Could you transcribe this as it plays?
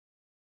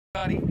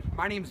Everybody,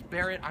 my name is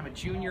Barrett. I'm a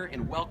junior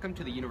and welcome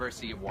to the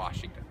University of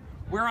Washington.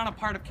 We're on a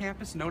part of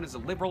campus known as the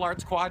liberal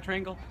arts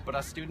quadrangle, but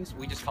us students,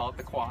 we just call it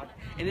the quad.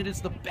 And it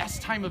is the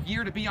best time of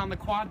year to be on the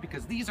quad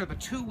because these are the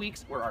 2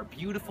 weeks where our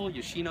beautiful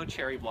Yoshino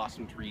cherry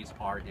blossom trees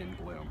are in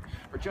bloom.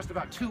 For just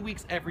about 2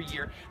 weeks every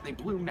year, they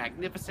bloom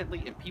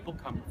magnificently and people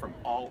come from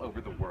all over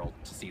the world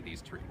to see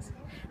these trees.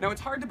 Now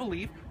it's hard to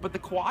believe, but the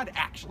quad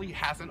actually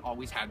hasn't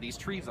always had these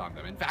trees on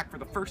them. In fact, for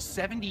the first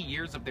 70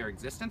 years of their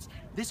existence,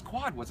 this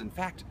quad was in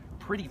fact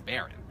pretty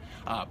barren.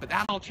 But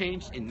that all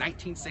changed in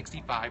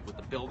 1965 with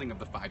the building of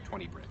the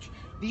 520 bridge.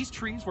 These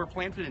trees were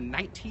planted in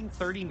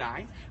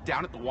 1939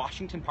 down at the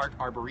Washington Park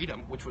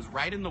Arboretum, which was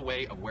right in the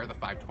way of where the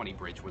 520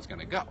 bridge was going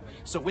to go.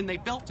 So when they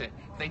built it,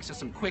 thanks to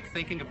some quick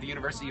thinking of the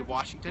University of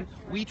Washington,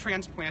 we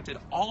transplanted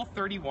all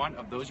 31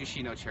 of those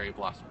Yoshino cherry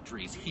blossom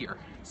trees here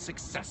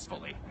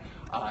successfully.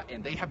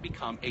 And they have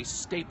become a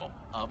staple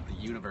of the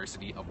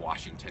University of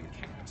Washington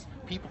campus.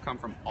 People come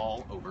from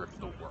all over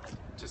the world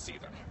to see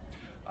them.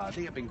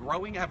 They have been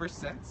growing ever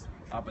since,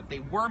 but they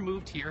were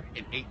moved here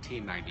in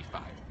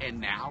 1895,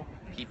 and now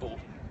people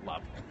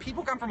love them.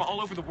 People come from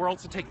all over the world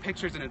to take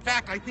pictures, and in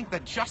fact, I think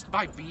that just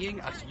by being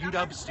a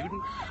UW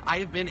student, I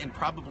have been in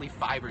probably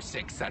 5 or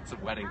 6 sets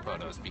of wedding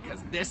photos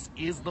because this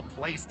is the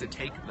place to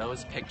take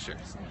those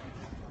pictures.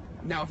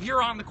 Now, if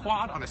you're on the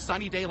quad on a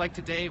sunny day like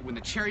today when the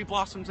cherry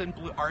blossoms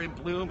are in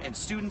bloom and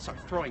students are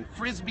throwing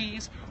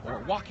frisbees or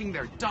walking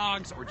their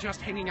dogs or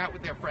just hanging out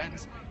with their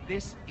friends,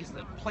 this is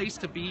the place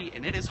to be,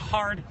 and it is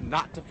hard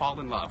not to fall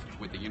in love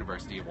with the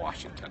University of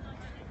Washington.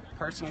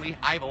 Personally,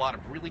 I have a lot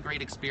of really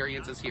great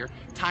experiences here.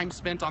 Time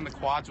spent on the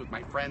quads with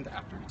my friend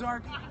after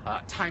dark,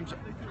 times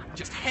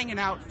just hanging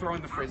out,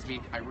 throwing the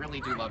frisbee. I really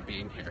do love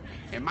being here.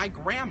 And my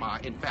grandma,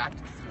 in fact,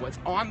 was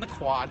on the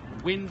quad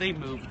when they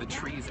moved the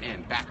trees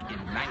in back in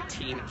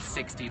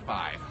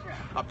 1965.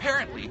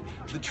 Apparently,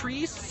 the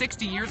trees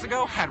 60 years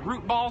ago had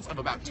root balls of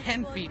about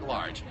 10 feet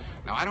large.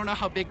 Now, I don't know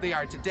how big they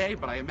are today,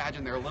 but I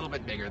imagine they're a little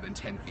bit bigger than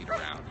 10 feet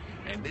around.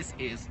 And this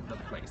is the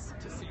place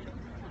to see them.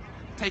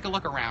 Take a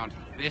look around.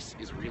 This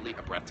is really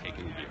a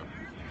breathtaking view.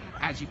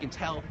 As you can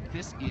tell,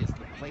 this is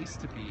the place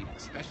to be,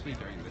 especially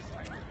during this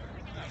time.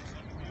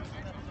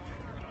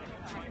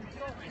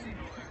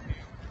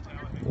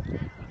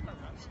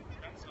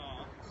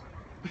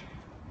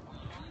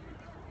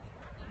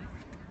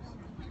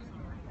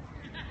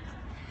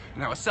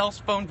 Now, a cell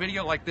phone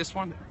video like this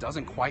one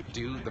doesn't quite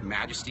do the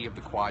majesty of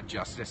the quad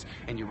justice,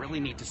 and you really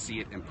need to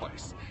see it in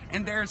place.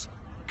 And there's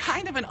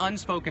kind of an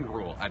unspoken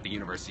rule at the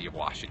University of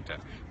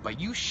Washington, but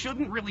you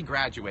shouldn't really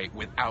graduate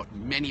without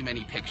many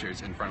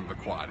pictures in front of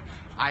the quad.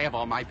 I have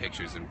all my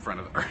pictures in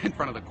front of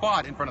the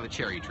quad, in front of the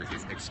cherry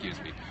trees, excuse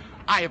me.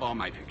 I have all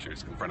my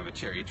pictures in front of the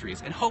cherry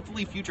trees, and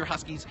hopefully future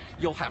Huskies,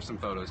 you'll have some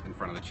photos in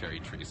front of the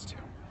cherry trees too.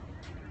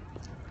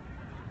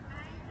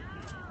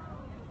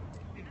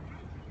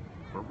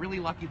 We're really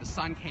lucky the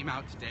sun came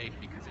out today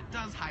because it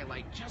does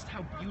highlight just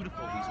how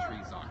beautiful these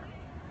trees are.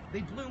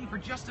 They bloom for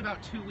just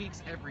about 2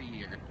 weeks every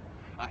year.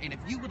 And if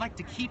you would like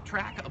to keep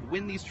track of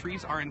when these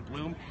trees are in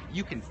bloom,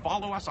 you can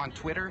follow us on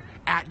Twitter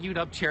at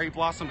UW Cherry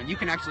Blossom, and you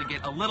can actually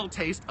get a little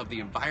taste of the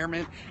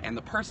environment and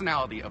the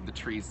personality of the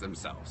trees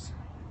themselves.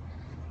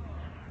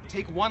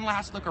 Take one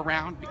last look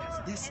around because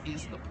this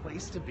is the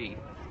place to be.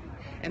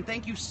 And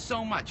thank you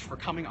so much for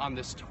coming on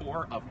this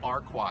tour of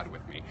our quad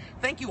with me.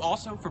 Thank you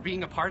also for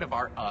being a part of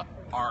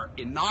our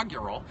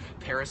inaugural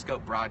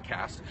Periscope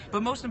broadcast.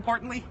 But most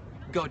importantly,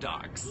 go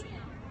dogs.